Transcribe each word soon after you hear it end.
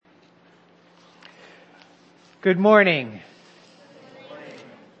Good morning.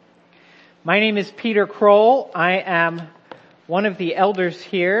 My name is Peter Kroll. I am one of the elders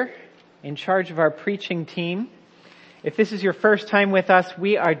here in charge of our preaching team. If this is your first time with us,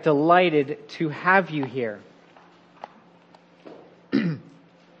 we are delighted to have you here.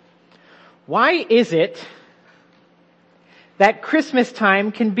 Why is it that Christmas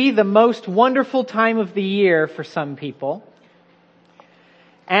time can be the most wonderful time of the year for some people,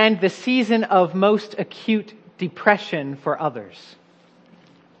 and the season of most acute depression for others?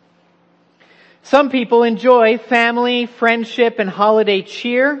 Some people enjoy family, friendship, and holiday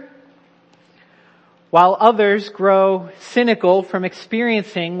cheer, while others grow cynical from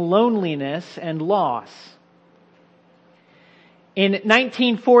experiencing loneliness and loss. In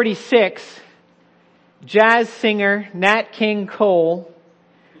 1946, jazz singer Nat King Cole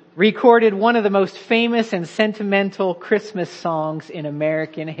recorded one of the most famous and sentimental Christmas songs in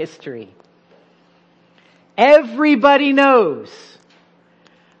American history. Everybody knows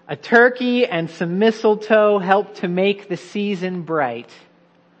a turkey and some mistletoe help to make the season bright.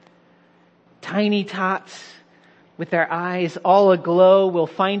 Tiny tots with their eyes all aglow will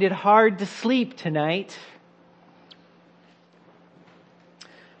find it hard to sleep tonight.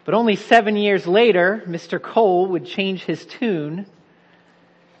 But only 7 years later, Mr. Cole would change his tune,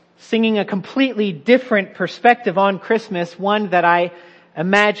 singing a completely different perspective on Christmas, one that I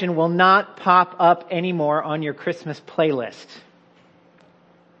imagine will not pop up anymore on your Christmas playlist.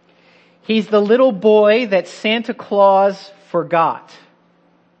 He's the little boy that Santa Claus forgot.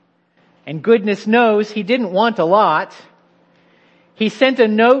 And goodness knows he didn't want a lot. He sent a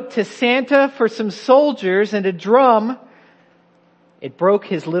note to Santa for some soldiers and a drum. It broke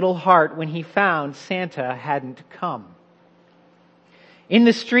his little heart when he found Santa hadn't come. In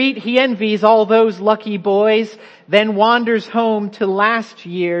the street, he envies all those lucky boys, then wanders home to last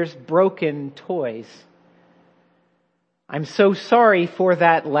year's broken toys. I'm so sorry for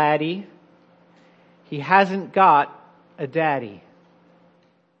that laddie. He hasn't got a daddy.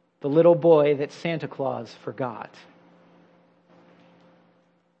 The little boy that Santa Claus forgot.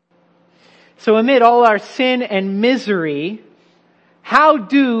 So amid all our sin and misery, how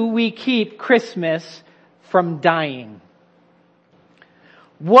do we keep Christmas from dying?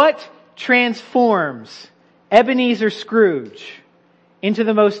 What transforms Ebenezer Scrooge into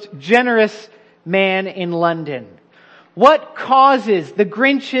the most generous man in London? What causes the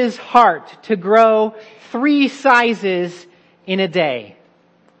Grinch's heart to grow 3 sizes in a day?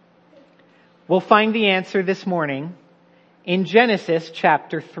 We'll find the answer this morning in Genesis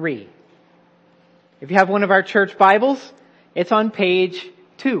chapter 3. If you have one of our church Bibles, it's on page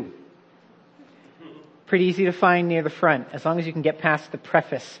 2. Pretty easy to find near the front, as long as you can get past the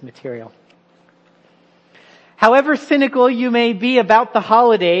preface material. However cynical you may be about the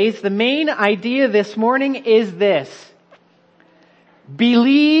holidays, the main idea this morning is this: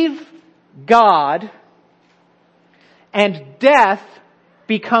 believe God, and death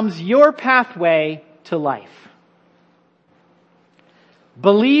becomes your pathway to life.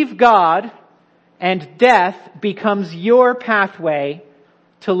 Believe God, and death becomes your pathway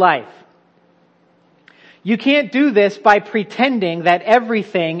to life. You can't do this by pretending that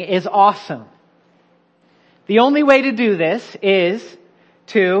everything is awesome. The only way to do this is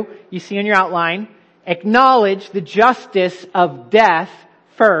to, you see in your outline, acknowledge the justice of death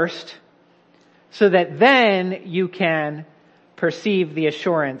first, so that then you can perceive the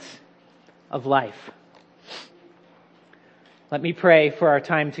assurance of life. Let me pray for our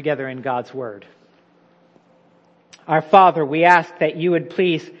time together in God's Word. Our Father, we ask that you would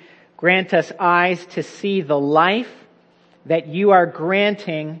please grant us eyes to see the life that you are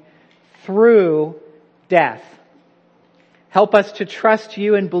granting through death. Help us to trust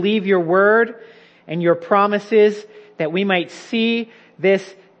you and believe your word and your promises, that we might see this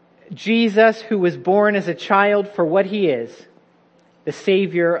Jesus who was born as a child for what he is, the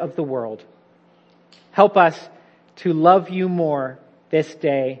Savior of the world. Help us to love you more this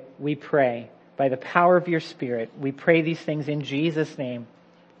day, we pray. By the power of your Spirit, we pray these things in Jesus' name.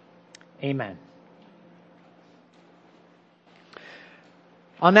 Amen.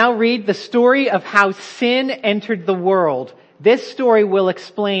 I'll now read the story of how sin entered the world. This story will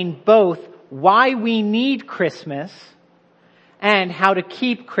explain both why we need Christmas and how to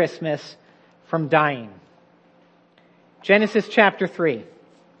keep Christmas from dying. Genesis chapter 3.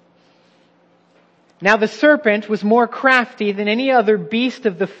 Now the serpent was more crafty than any other beast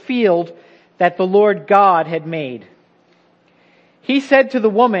of the field that the Lord God had made. He said to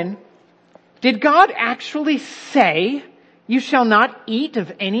the woman, "Did God actually say, 'You shall not eat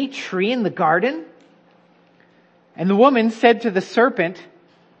of any tree in the garden'?" And the woman said to the serpent,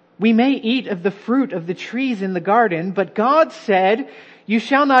 "We may eat of the fruit of the trees in the garden, but God said, 'You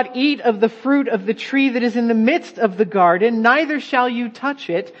shall not eat of the fruit of the tree that is in the midst of the garden, neither shall you touch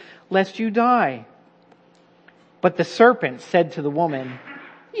it, lest you die.' But the serpent said to the woman,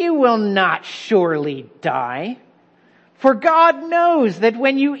 'You will not surely die. For God knows that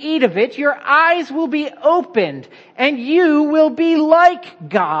when you eat of it, your eyes will be opened, and you will be like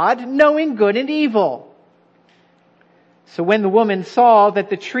God, knowing good and evil.' So when the woman saw that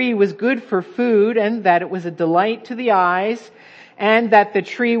the tree was good for food, and that it was a delight to the eyes, and that the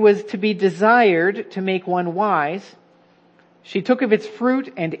tree was to be desired to make one wise, she took of its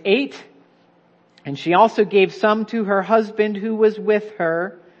fruit and ate, and she also gave some to her husband who was with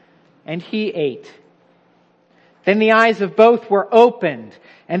her, and he ate. Then the eyes of both were opened,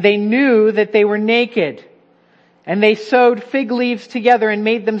 and they knew that they were naked. And they sewed fig leaves together and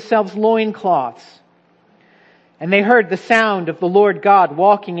made themselves loincloths. And they heard the sound of the Lord God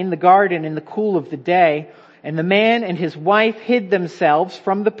walking in the garden in the cool of the day. And the man and his wife hid themselves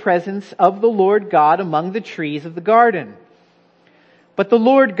from the presence of the Lord God among the trees of the garden. But the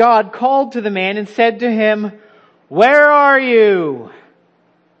Lord God called to the man and said to him, 'Where are you?'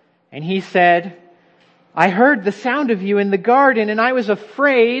 And he said, 'I heard the sound of you in the garden, and I was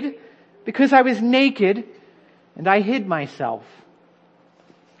afraid because I was naked, and I hid myself.'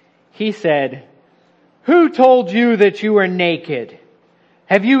 He said, 'Who told you that you were naked?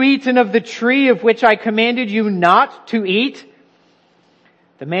 Have you eaten of the tree of which I commanded you not to eat?'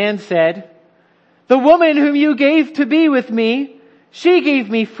 The man said, 'The woman whom you gave to be with me, she gave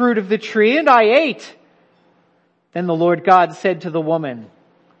me fruit of the tree, and I ate.' Then the Lord God said to the woman,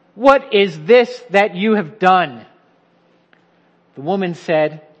 'What is this that you have done?' The woman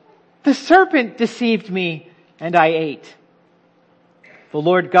said, 'The serpent deceived me, and I ate.' The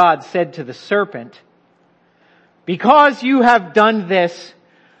Lord God said to the serpent, 'Because you have done this,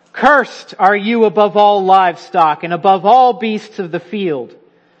 cursed are you above all livestock and above all beasts of the field.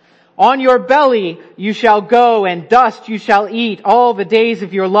 On your belly you shall go, and dust you shall eat all the days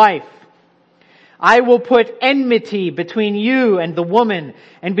of your life. I will put enmity between you and the woman,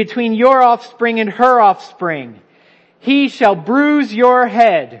 and between your offspring and her offspring. He shall bruise your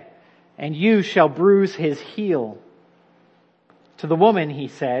head, and you shall bruise his heel.' To the woman he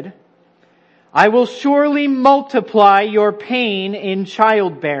said, 'I will surely multiply your pain in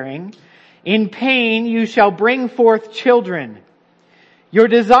childbearing. In pain you shall bring forth children. Your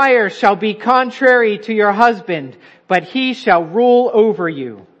desire shall be contrary to your husband, but he shall rule over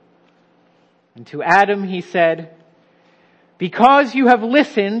you.' And to Adam he said, 'Because you have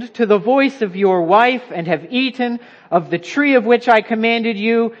listened to the voice of your wife and have eaten of the tree of which I commanded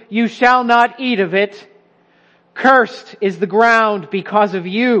you, you shall not eat of it. Cursed is the ground because of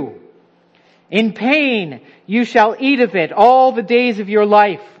you. In pain you shall eat of it all the days of your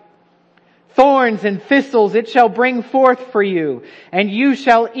life. Thorns and thistles it shall bring forth for you, and you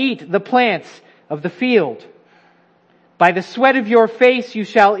shall eat the plants of the field. By the sweat of your face you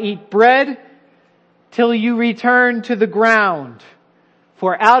shall eat bread till you return to the ground.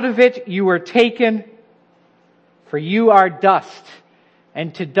 For out of it you were taken, for you are dust,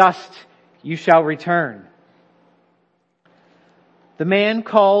 and to dust you shall return.' The man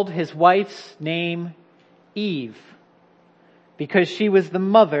called his wife's name Eve, because she was the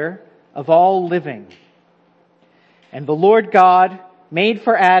mother of all living. And the Lord God made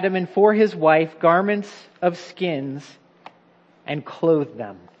for Adam and for his wife garments of skins and clothed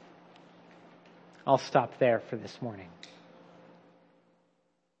them." I'll stop there for this morning.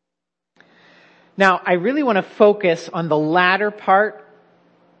 Now, I really want to focus on the latter part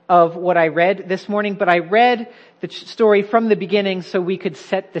of what I read this morning, but I read the story from the beginning so we could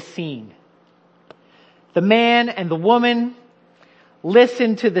set the scene. The man and the woman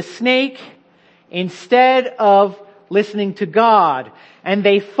listen to the snake instead of listening to God, and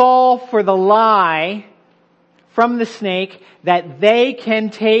they fall for the lie from the snake that they can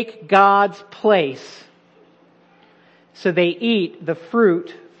take God's place. So they eat the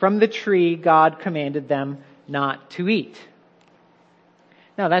fruit from the tree God commanded them not to eat.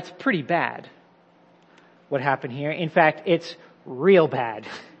 Now that's pretty bad, what happened here. In fact, it's real bad.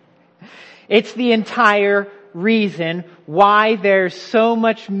 It's the entire reason why there's so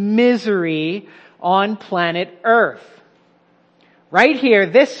much misery on planet Earth. Right here,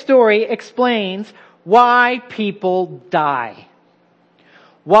 this story explains why people die.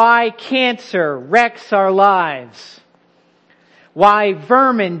 Why cancer wrecks our lives. Why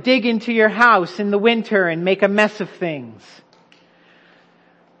vermin dig into your house in the winter and make a mess of things.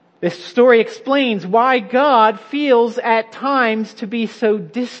 This story explains why God feels at times to be so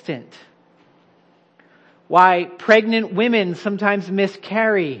distant. why pregnant women sometimes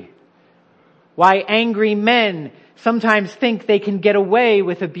miscarry, why angry men sometimes think they can get away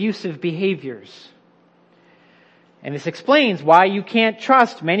with abusive behaviors. And this explains why you can't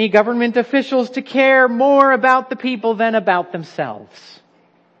trust many government officials to care more about the people than about themselves.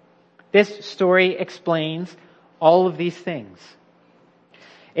 This story explains all of these things.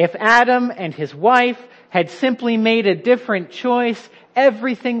 If Adam and his wife had simply made a different choice,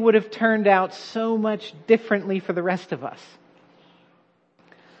 everything would have turned out so much differently for the rest of us.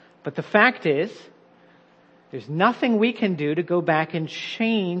 But the fact is, there's nothing we can do to go back and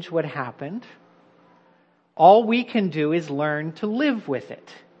change what happened. All we can do is learn to live with it.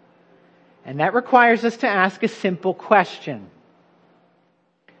 And that requires us to ask a simple question.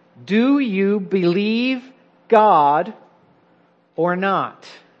 Do you believe God or not?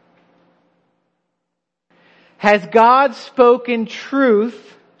 Has God spoken truth,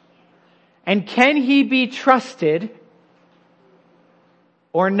 and can He be trusted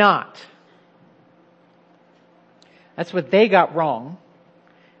or not? That's what they got wrong,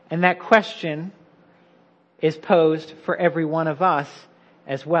 and that question is posed for every one of us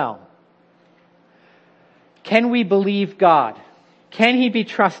as well. Can we believe God? Can He be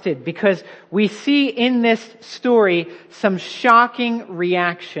trusted? Because we see in this story some shocking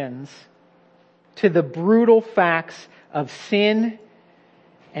reactions to the brutal facts of sin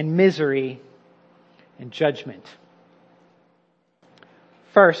and misery and judgment.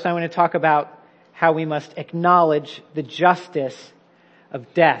 First, I want to talk about how we must acknowledge the justice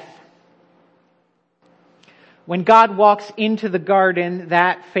of death. When God walks into the garden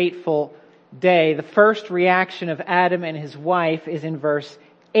that fateful day, the first reaction of Adam and his wife is in verse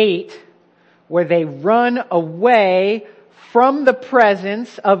 8, where they run away from the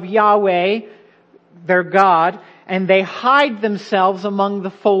presence of Yahweh, their God, and they hide themselves among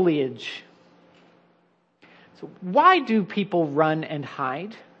the foliage. So why do people run and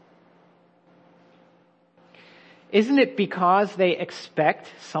hide? Isn't it because they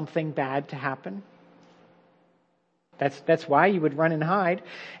expect something bad to happen? That's why you would run and hide.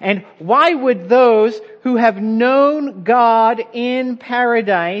 And why would those who have known God in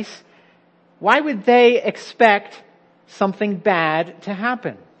paradise, why would they expect something bad to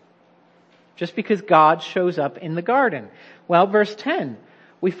happen? Just because God shows up in the garden. Well, verse 10,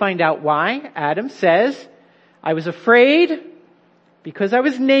 we find out why. Adam says, I was afraid because I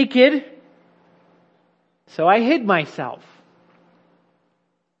was naked, so I hid myself.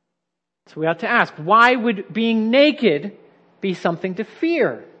 So we ought to ask, why would being naked be something to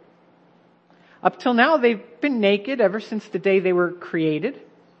fear? Up till now, they've been naked ever since the day they were created.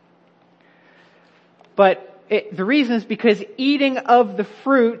 But the reason is because eating of the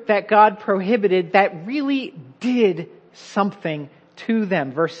fruit that God prohibited, that really did something to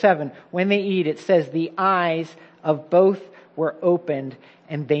them. Verse 7, when they eat, it says the eyes of both were opened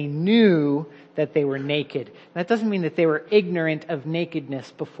and they knew that they were naked. That doesn't mean that they were ignorant of nakedness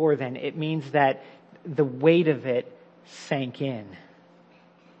before then. It means that the weight of it sank in.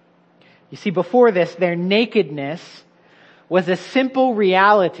 You see, before this, their nakedness was a simple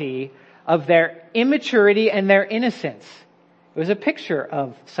reality of their immaturity and their innocence. It was a picture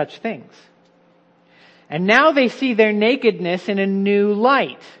of such things. And now they see their nakedness in a new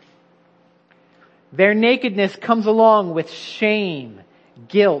light. Their nakedness comes along with shame,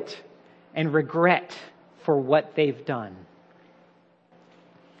 guilt, and regret for what they've done.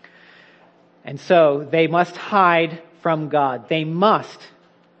 And so they must hide from God. They must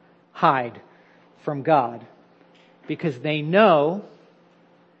hide from God because they know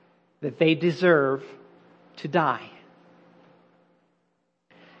that they deserve to die.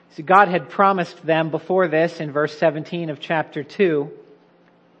 See, God had promised them before this in verse 17 of chapter 2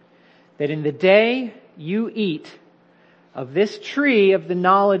 that in the day you eat of this tree of the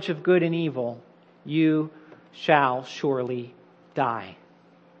knowledge of good and evil, you shall surely die.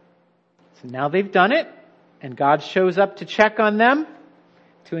 So now they've done it, and God shows up to check on them,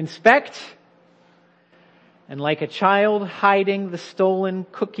 to inspect, and like a child hiding the stolen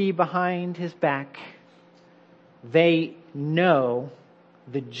cookie behind his back, they know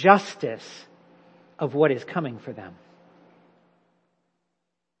the justice of what is coming for them.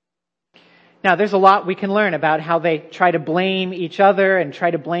 Now, there's a lot we can learn about how they try to blame each other and try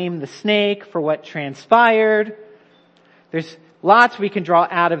to blame the snake for what transpired. There's lots we can draw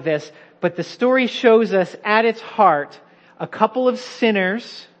out of this, but the story shows us at its heart a couple of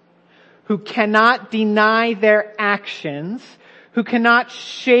sinners who cannot deny their actions, who cannot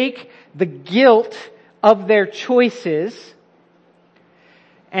shake the guilt of their choices,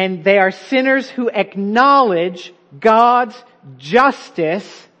 and they are sinners who acknowledge God's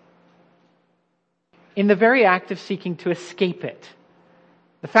justice in the very act of seeking to escape it.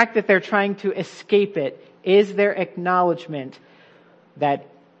 The fact that they're trying to escape it is their acknowledgement that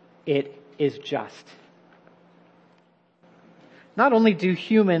it is just. Not only do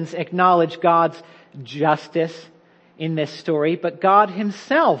humans acknowledge God's justice in this story, but God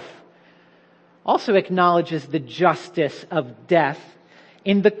himself also acknowledges the justice of death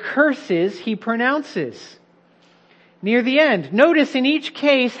in the curses he pronounces near the end. Notice in each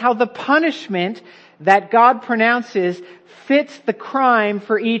case how the punishment that God pronounces fits the crime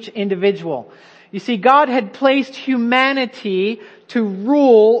for each individual. You see, God had placed humanity to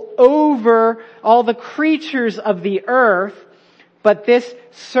rule over all the creatures of the earth, but this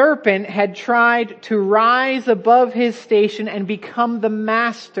serpent had tried to rise above his station and become the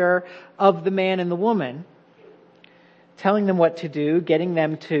master of the man and the woman, telling them what to do, getting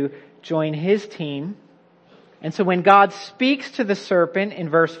them to join his team. And so when God speaks to the serpent in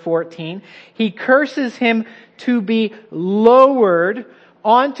verse 14, he curses him to be lowered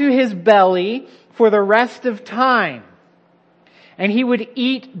onto his belly for the rest of time. And he would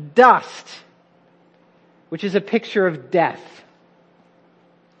eat dust, which is a picture of death.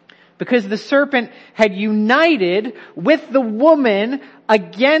 Because the serpent had united with the woman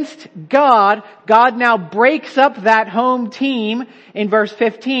against God, God now breaks up that home team in verse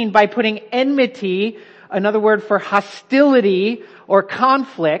 15 by putting enmity, another word for hostility or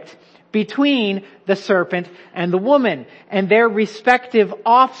conflict, between the serpent and the woman. And their respective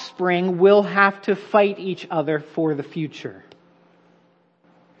offspring will have to fight each other for the future.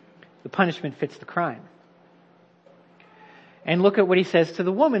 The punishment fits the crime. And look at what he says to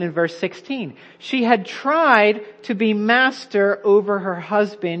the woman in verse 16. She had tried to be master over her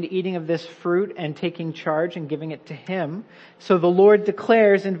husband, eating of this fruit and taking charge and giving it to him. So the Lord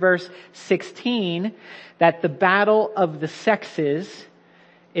declares in verse 16 that the battle of the sexes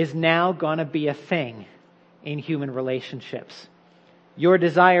is now going to be a thing in human relationships. Your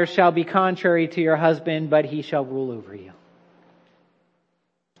desire shall be contrary to your husband, but he shall rule over you.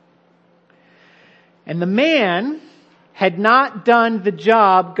 And the man had not done the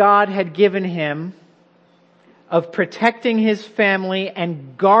job God had given him of protecting his family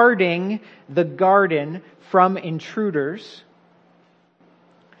and guarding the garden from intruders.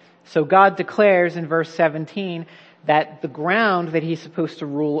 So God declares in verse 17 that the ground that he's supposed to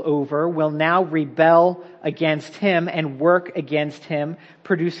rule over will now rebel against him and work against him,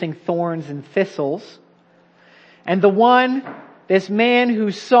 producing thorns and thistles. And this man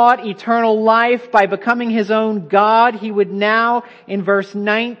who sought eternal life by becoming his own God, he would now, in verse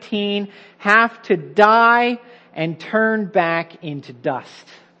 19, have to die and turn back into dust.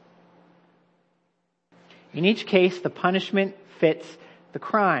 In each case, the punishment fits the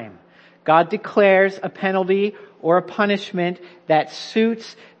crime. God declares a penalty or a punishment that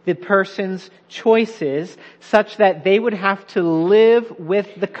suits the person's choices such that they would have to live with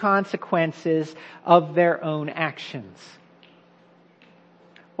the consequences of their own actions.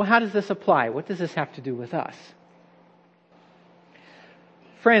 Well, how does this apply? What does this have to do with us?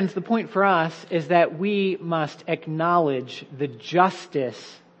 Friends, the point for us is that we must acknowledge the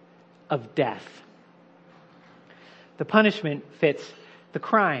justice of death. The punishment fits the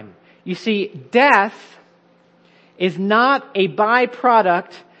crime. You see, death is not a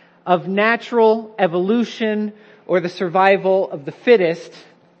byproduct of natural evolution or the survival of the fittest.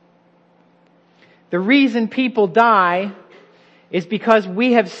 The reason people die is because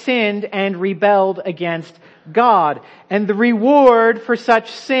we have sinned and rebelled against God. And the reward for such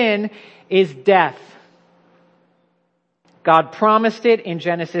sin is death. God promised it in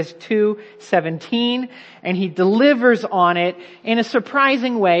Genesis 2:17, and he delivers on it in a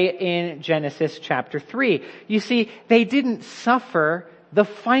surprising way in Genesis chapter 3. You see, they didn't suffer the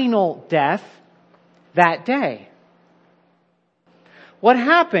final death that day. What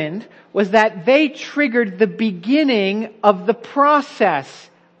happened was that they triggered the beginning of the process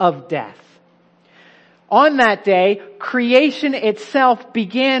of death. On that day, creation itself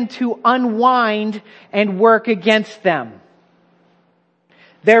began to unwind and work against them.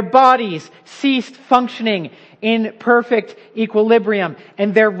 Their bodies ceased functioning in perfect equilibrium,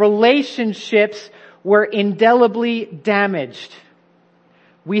 and their relationships were indelibly damaged.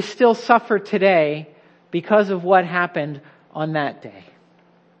 We still suffer today because of what happened on that day.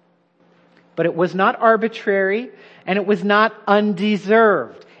 But it was not arbitrary, and it was not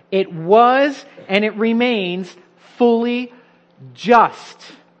undeserved. It was, and it remains, fully just.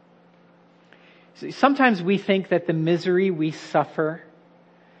 Sometimes we think that the misery we suffer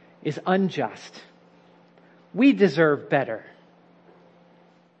is unjust. We deserve better.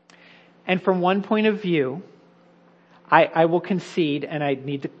 And from one point of view, I will concede, and I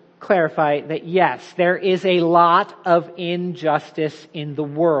need to clarify that yes, there is a lot of injustice in the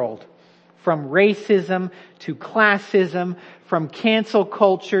world. From racism to classism, from cancel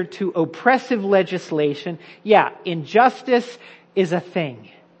culture to oppressive legislation. Yeah, injustice is a thing.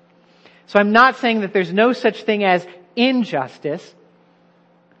 So I'm not saying that there's no such thing as injustice.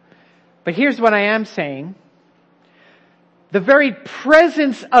 But here's what I am saying. The very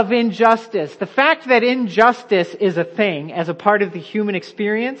presence of injustice, the fact that injustice is a thing as a part of the human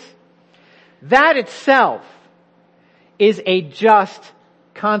experience, that itself is a just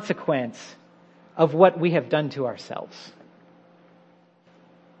consequence of what we have done to ourselves.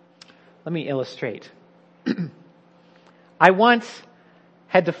 Let me illustrate. I once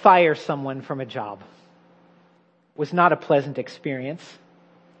had to fire someone from a job. It was not a pleasant experience.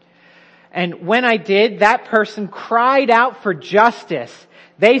 And when I did, that person cried out for justice.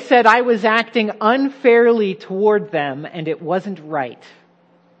 They said I was acting unfairly toward them and it wasn't right.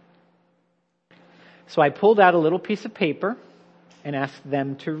 So I pulled out a little piece of paper and asked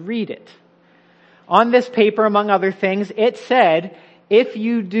them to read it. On this paper, among other things, it said, if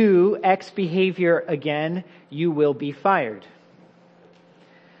you do X behavior again, you will be fired.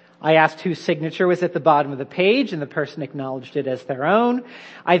 I asked whose signature was at the bottom of the page, and the person acknowledged it as their own.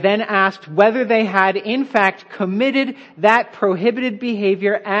 I then asked whether they had in fact committed that prohibited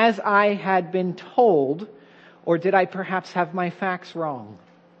behavior as I had been told, or did I perhaps have my facts wrong?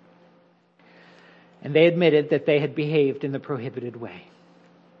 And they admitted that they had behaved in the prohibited way.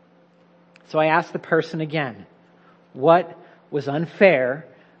 So I asked the person again, what was unfair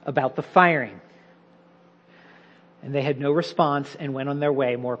about the firing? And they had no response and went on their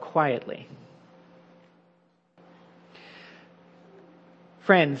way more quietly.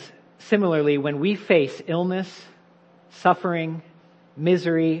 Friends, similarly, when we face illness, suffering,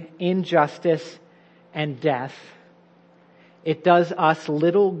 misery, injustice, and death, it does us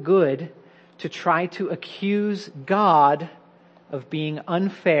little good to try to accuse God of being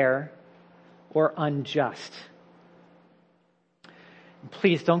unfair or unjust.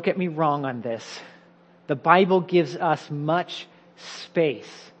 Please don't get me wrong on this. The Bible gives us much space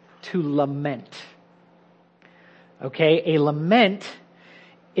to lament. Okay? A lament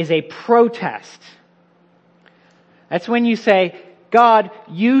is a protest. That's when you say, God,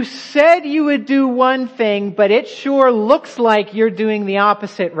 you said you would do one thing, but it sure looks like you're doing the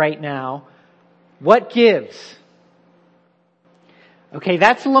opposite right now. What gives? Okay,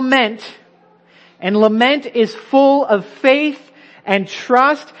 that's lament. And lament is full of faith and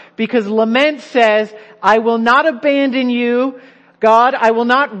trust, because lament says, I will not abandon you, God. I will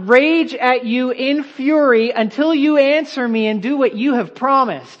not rage at you in fury until you answer me and do what you have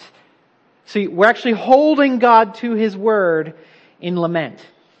promised. So we're actually holding God to His word in lament.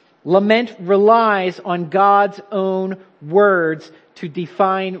 Lament relies on God's own words to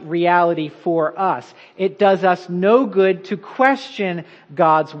define reality for us. It does us no good to question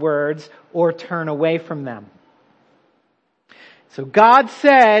God's words or turn away from them. So God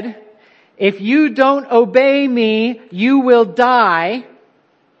said, if you don't obey me, you will die.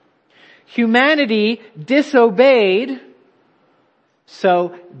 Humanity disobeyed,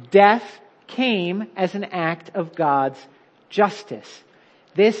 so death came as an act of God's justice.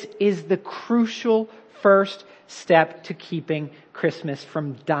 This is the crucial first step to keeping Christmas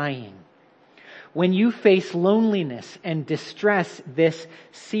from dying. When you face loneliness and distress this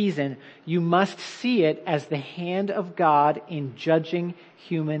season, you must see it as the hand of God in judging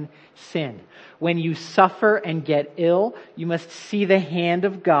human sin. When you suffer and get ill, you must see the hand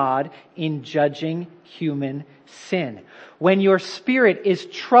of God in judging human sin. When your spirit is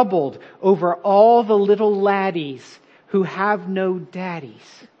troubled over all the little laddies who have no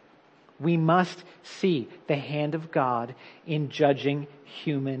daddies, we must see the hand of God in judging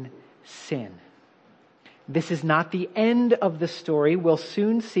human sin. This is not the end of the story. We'll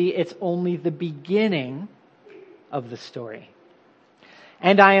soon see it's only the beginning of the story.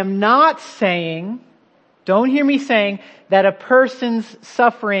 And I am not saying, don't hear me saying, that a person's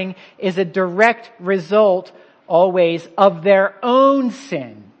suffering is a direct result always of their own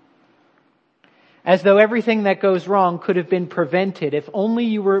sin. As though everything that goes wrong could have been prevented if only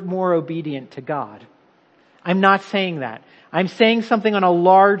you were more obedient to God. I'm not saying that. I'm saying something on a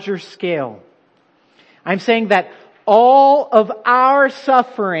larger scale. I'm saying that all of our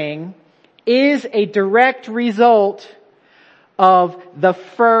suffering is a direct result of the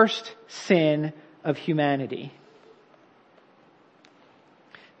first sin of humanity.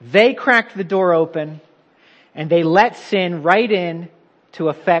 They cracked the door open and they let sin right in to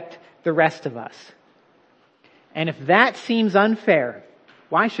affect the rest of us. And if that seems unfair,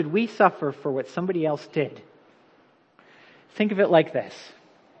 why should we suffer for what somebody else did? Think of it like this.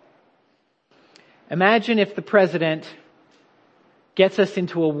 Imagine if the president gets us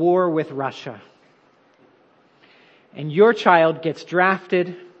into a war with Russia, and your child gets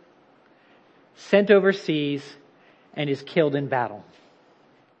drafted, sent overseas, and is killed in battle.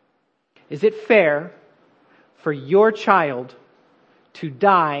 Is it fair for your child to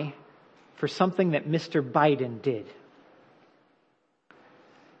die for something that Mr. Biden did?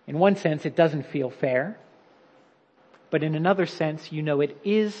 In one sense, it doesn't feel fair. But in another sense, you know it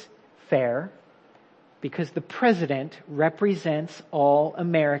is fair because the president represents all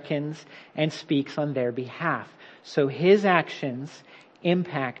Americans and speaks on their behalf. So his actions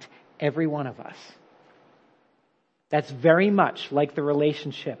impact every one of us. That's very much like the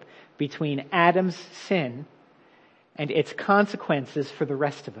relationship between Adam's sin and its consequences for the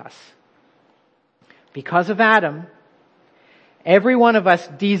rest of us. Because of Adam, every one of us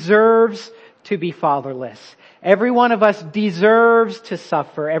deserves to be fatherless. Every one of us deserves to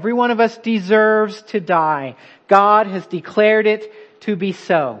suffer. Every one of us deserves to die. God has declared it to be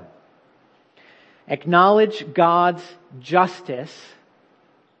so. Acknowledge God's justice,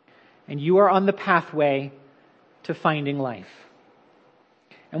 and you are on the pathway to finding life.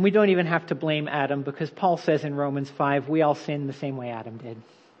 And we don't even have to blame Adam because Paul says in Romans 5, we all sinned the same way Adam did.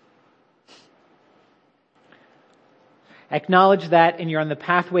 Acknowledge that and you're on the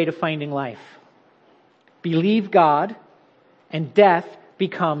pathway to finding life. Believe God and death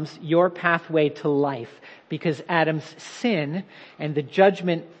becomes your pathway to life because Adam's sin and the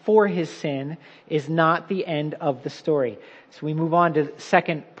judgment for his sin is not the end of the story. So we move on to the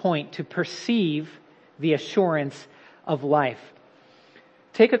second point, to perceive the assurance of life.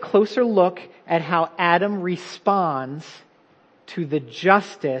 Take a closer look at how Adam responds to the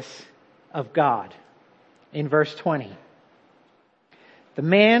justice of God. In verse 20. The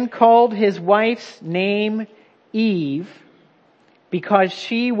man called his wife's name Eve because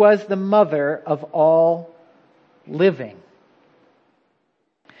she was the mother of all living.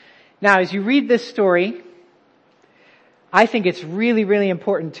 Now, as you read this story, I think it's really, really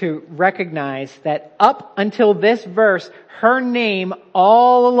important to recognize that up until this verse, her name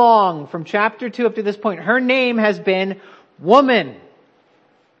all along, from chapter 2 up to this point, her name has been woman.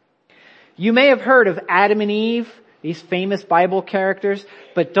 You may have heard of Adam and Eve, these famous Bible characters,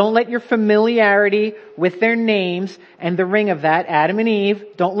 but don't let your familiarity with their names and the ring of that, Adam and Eve,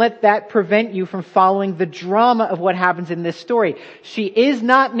 don't let that prevent you from following the drama of what happens in this story. She is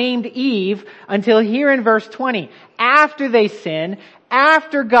not named Eve until here in verse 20, after they sin,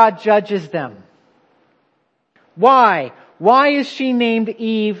 after God judges them. Why? Why is she named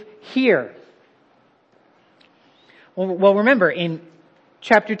Eve here? Well, remember, in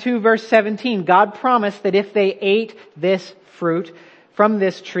Chapter 2, verse 17, God promised that if they ate this fruit from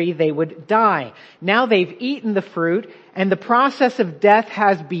this tree, they would die. Now they've eaten the fruit, and the process of death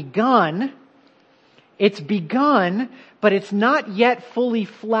has begun. It's begun, but it's not yet fully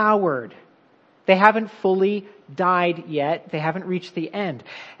flowered. They haven't fully died yet. They haven't reached the end.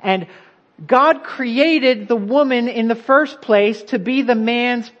 And God created the woman in the first place to be the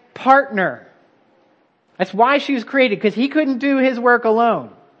man's partner. That's why she was created, because he couldn't do his work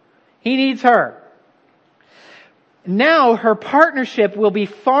alone. He needs her. Now her partnership will be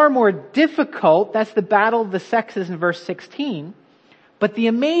far more difficult. That's the battle of the sexes in verse 16. But the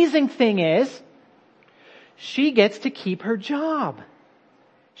amazing thing is, she gets to keep her job.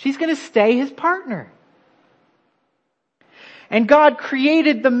 She's going to stay his partner. And God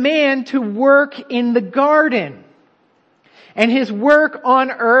created the man to work in the garden. And his work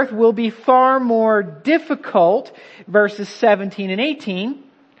on earth will be far more difficult, verses 17 and 18.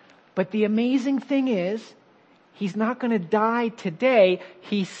 But the amazing thing is, he's not going to die today.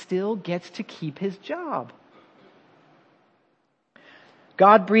 He still gets to keep his job.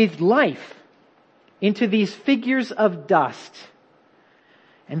 God breathed life into these figures of dust.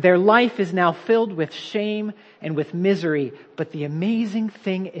 And their life is now filled with shame and with misery. But the amazing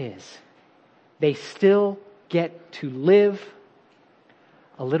thing is, they still get to live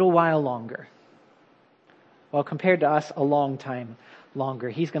a little while longer. Well, compared to us, a long time longer.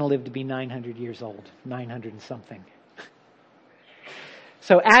 He's going to live to be 900 years old, 900 and something.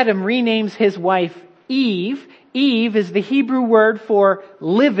 So Adam renames his wife Eve. Eve is the Hebrew word for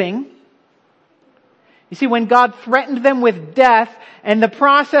living. You see, when God threatened them with death, and the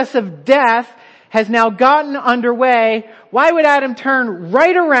process of death has now gotten underway, why would Adam turn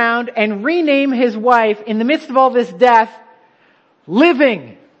right around and rename his wife in the midst of all this death,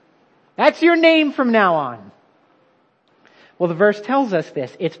 living? That's your name from now on. Well, the verse tells us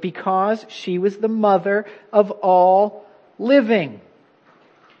this. It's because she was the mother of all living.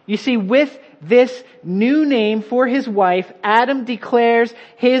 You see, with this new name for his wife, Adam declares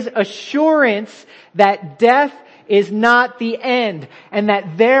his assurance that death is not the end and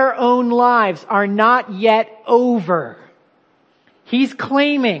that their own lives are not yet over. He's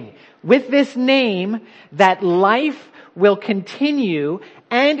claiming with this name that life will continue,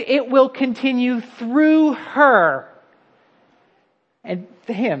 and it will continue through her and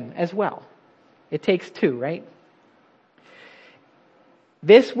him as well. It takes two, right?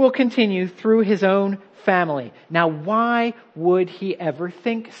 This will continue through his own family. Now, why would he ever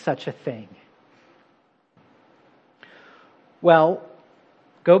think such a thing? Well,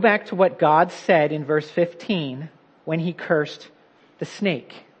 go back to what God said in verse 15 when he cursed the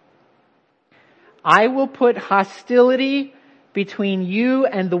snake. I will put hostility between you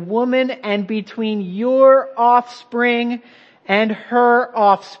and the woman, and between your offspring and her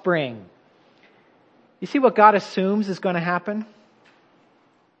offspring. You see what God assumes is going to happen?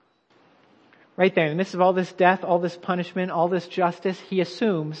 Right there, in the midst of all this death, all this punishment, all this justice, he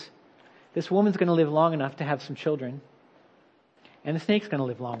assumes this woman's going to live long enough to have some children. And the snake's going to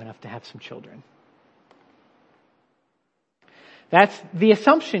live long enough to have some children. That's the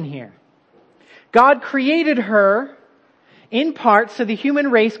assumption here. God created her in part so the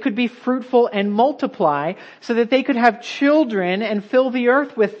human race could be fruitful and multiply, so that they could have children and fill the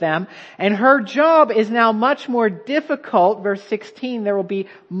earth with them. And her job is now much more difficult. Verse 16, there will be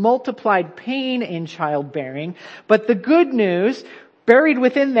multiplied pain in childbearing. But the good news buried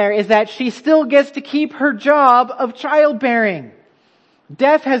within there is that she still gets to keep her job of childbearing.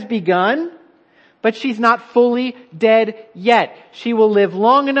 Death has begun, but she's not fully dead yet. She will live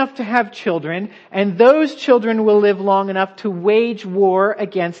long enough to have children, and those children will live long enough to wage war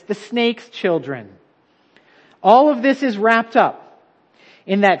against the snake's children. All of this is wrapped up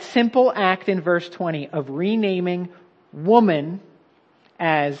in that simple act in verse 20 of renaming woman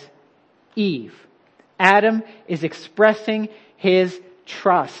as Eve. Adam is expressing his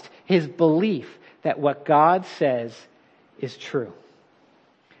trust, his belief that what God says is true.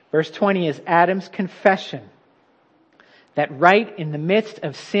 Verse 20 is Adam's confession that right in the midst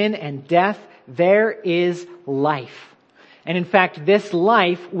of sin and death, there is life. And in fact, this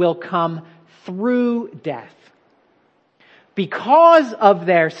life will come through death. Because of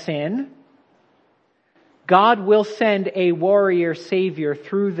their sin, God will send a warrior savior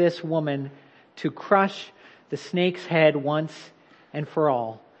through this woman to crush the snake's head once and for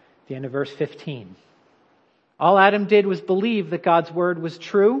all. The end of verse 15. All Adam did was believe that God's word was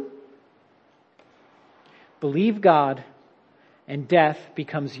true. Believe God, and death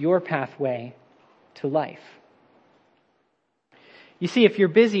becomes your pathway to life. You see, if you're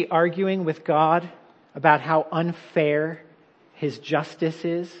busy arguing with God about how unfair his justice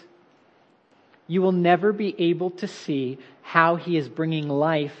is, you will never be able to see how he is bringing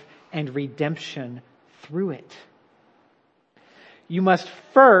life and redemption through it. You must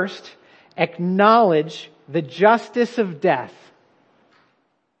first acknowledge the justice of death.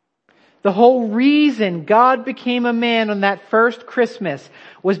 The whole reason God became a man on that first Christmas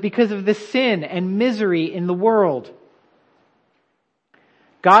was because of the sin and misery in the world.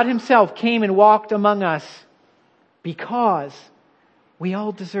 God himself came and walked among us because we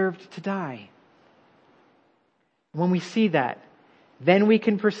all deserved to die. When we see that, then we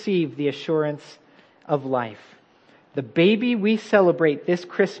can perceive the assurance of life. The baby we celebrate this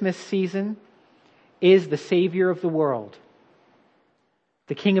Christmas season is the Savior of the world,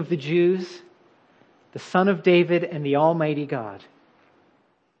 the King of the Jews, the Son of David, and the Almighty God.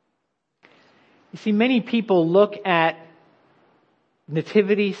 You see, many people look at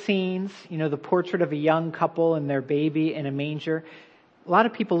nativity scenes, the portrait of a young couple and their baby in a manger. A lot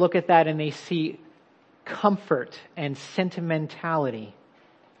of people look at that and they see comfort and sentimentality.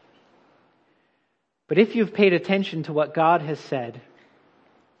 But if you've paid attention to what God has said,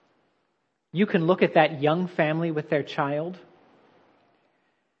 you can look at that young family with their child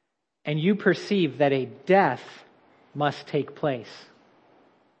and you perceive that a death must take place.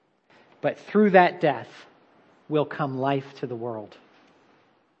 But through that death will come life to the world.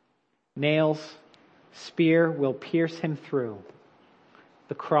 Nails, spear will pierce him through.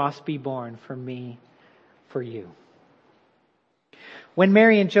 The cross be borne for me, for you. When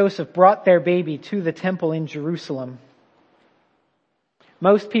Mary and Joseph brought their baby to the temple in Jerusalem,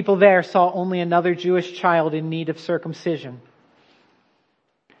 most people there saw only another Jewish child in need of circumcision.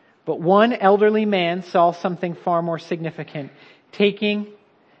 But one elderly man saw something far more significant. Taking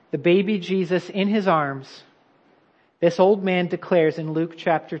the baby Jesus in his arms, this old man declares in Luke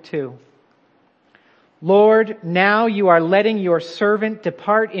chapter 2, Lord, now you are letting your servant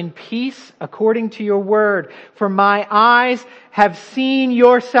depart in peace according to your word. For my eyes have seen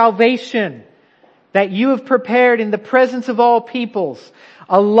your salvation, that you have prepared in the presence of all peoples,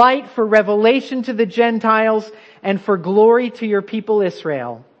 a light for revelation to the Gentiles and for glory to your people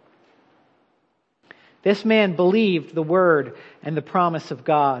Israel. This man believed the word and the promise of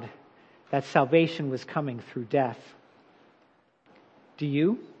God, that salvation was coming through death. Do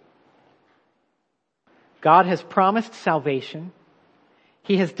you? God has promised salvation.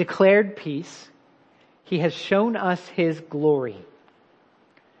 He has declared peace. He has shown us His glory.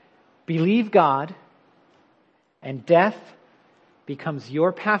 Believe God, and death becomes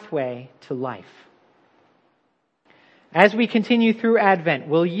your pathway to life. As we continue through Advent,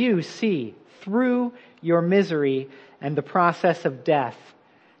 will you see through your misery and the process of death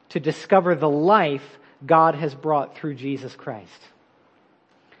to discover the life God has brought through Jesus Christ?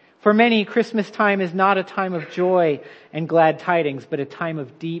 For many, Christmas time is not a time of joy and glad tidings, but a time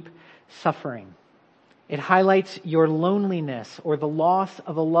of deep suffering. It highlights your loneliness or the loss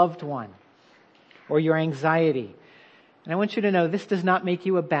of a loved one or your anxiety. And I want you to know this does not make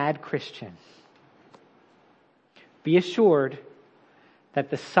you a bad Christian. Be assured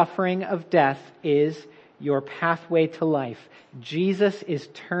that the suffering of death is your pathway to life. Jesus is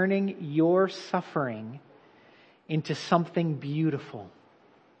turning your suffering into something beautiful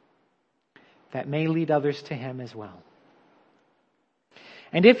that may lead others to Him as well.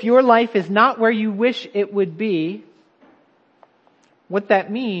 And if your life is not where you wish it would be, what that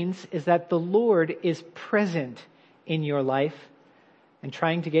means is that the Lord is present in your life and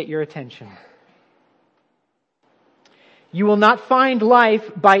trying to get your attention. You will not find life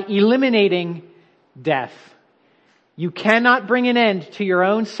by eliminating death. You cannot bring an end to your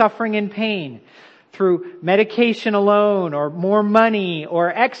own suffering and pain through medication alone or more money or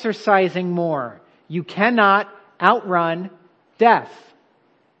exercising more. You cannot outrun death.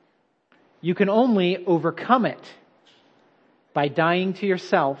 You can only overcome it by dying to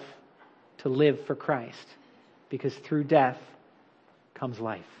yourself to live for Christ, because through death comes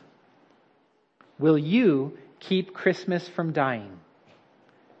life. Will you keep Christmas from dying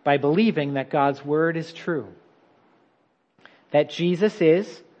by believing that God's word is true, that Jesus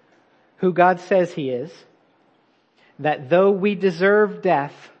is who God says He is, that though we deserve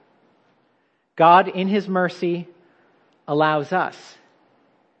death, God in His mercy allows us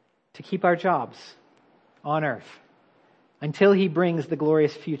to keep our jobs on earth until He brings the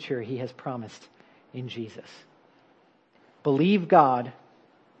glorious future He has promised in Jesus? Believe God,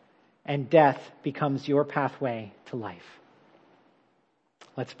 and death becomes your pathway to life.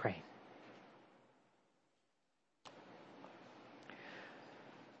 Let's pray.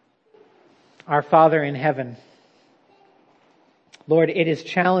 Our Father in heaven, Lord, it is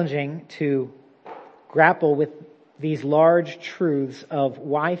challenging to grapple with these large truths of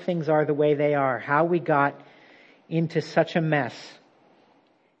why things are the way they are, how we got into such a mess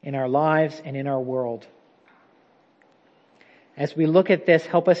in our lives and in our world. As we look at this,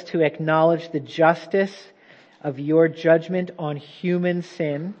 help us to acknowledge the justice of your judgment on human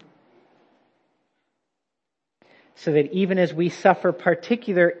sin, so that even as we suffer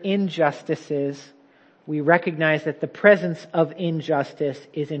particular injustices, we recognize that the presence of injustice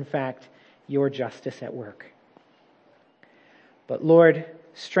is in fact your justice at work. But Lord,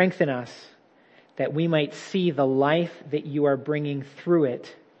 strengthen us that we might see the life that you are bringing through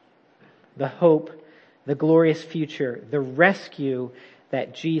it, the hope, the glorious future, the rescue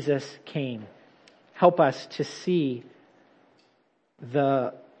that Jesus came. Help us to see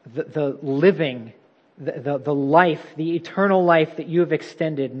the living, the life, the eternal life that you have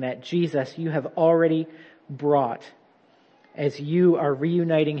extended, and that Jesus, you have already brought as you are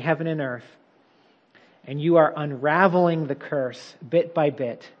reuniting heaven and earth, and you are unraveling the curse bit by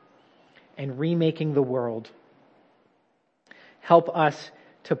bit and remaking the world. Help us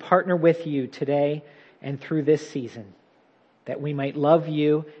to partner with you today and through this season, that we might love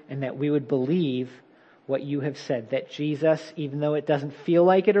you and that we would believe what you have said, that Jesus, even though it doesn't feel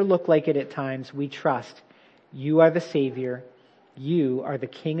like it or look like it at times, we trust you are the Savior, you are the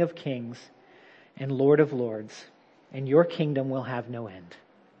King of Kings and Lord of Lords, and your kingdom will have no end.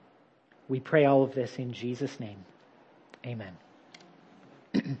 We pray all of this in Jesus' name. Amen.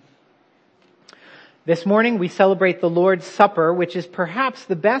 This morning we celebrate the Lord's Supper, which is perhaps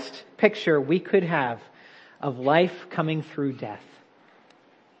the best picture we could have of life coming through death.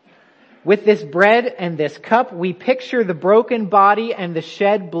 With this bread and this cup, we picture the broken body and the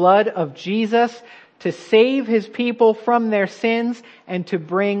shed blood of Jesus to save His people from their sins and to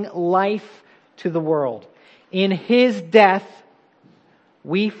bring life to the world. In His death,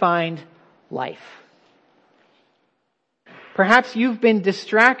 we find life. Perhaps you've been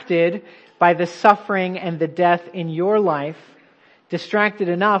distracted by the suffering and the death in your life, distracted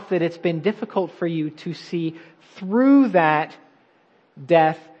enough that it's been difficult for you to see through that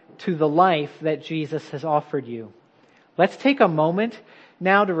death to the life that Jesus has offered you. Let's take a moment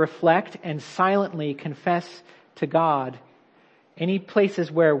now to reflect and silently confess to God any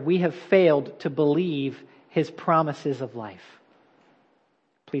places where we have failed to believe His promises of life.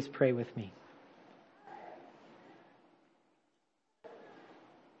 Please pray with me.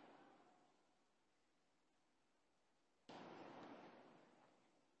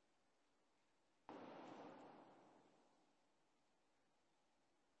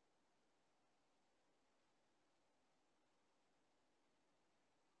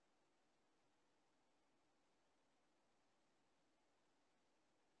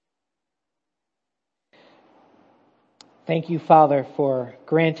 Thank you, Father, for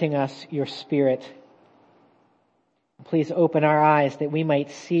granting us your Spirit. Please open our eyes that we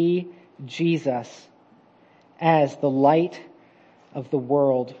might see Jesus as the light of the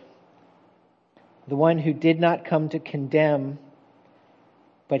world, the one who did not come to condemn,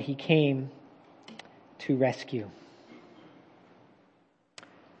 but He came to rescue.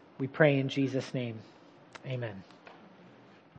 We pray in Jesus' name. Amen.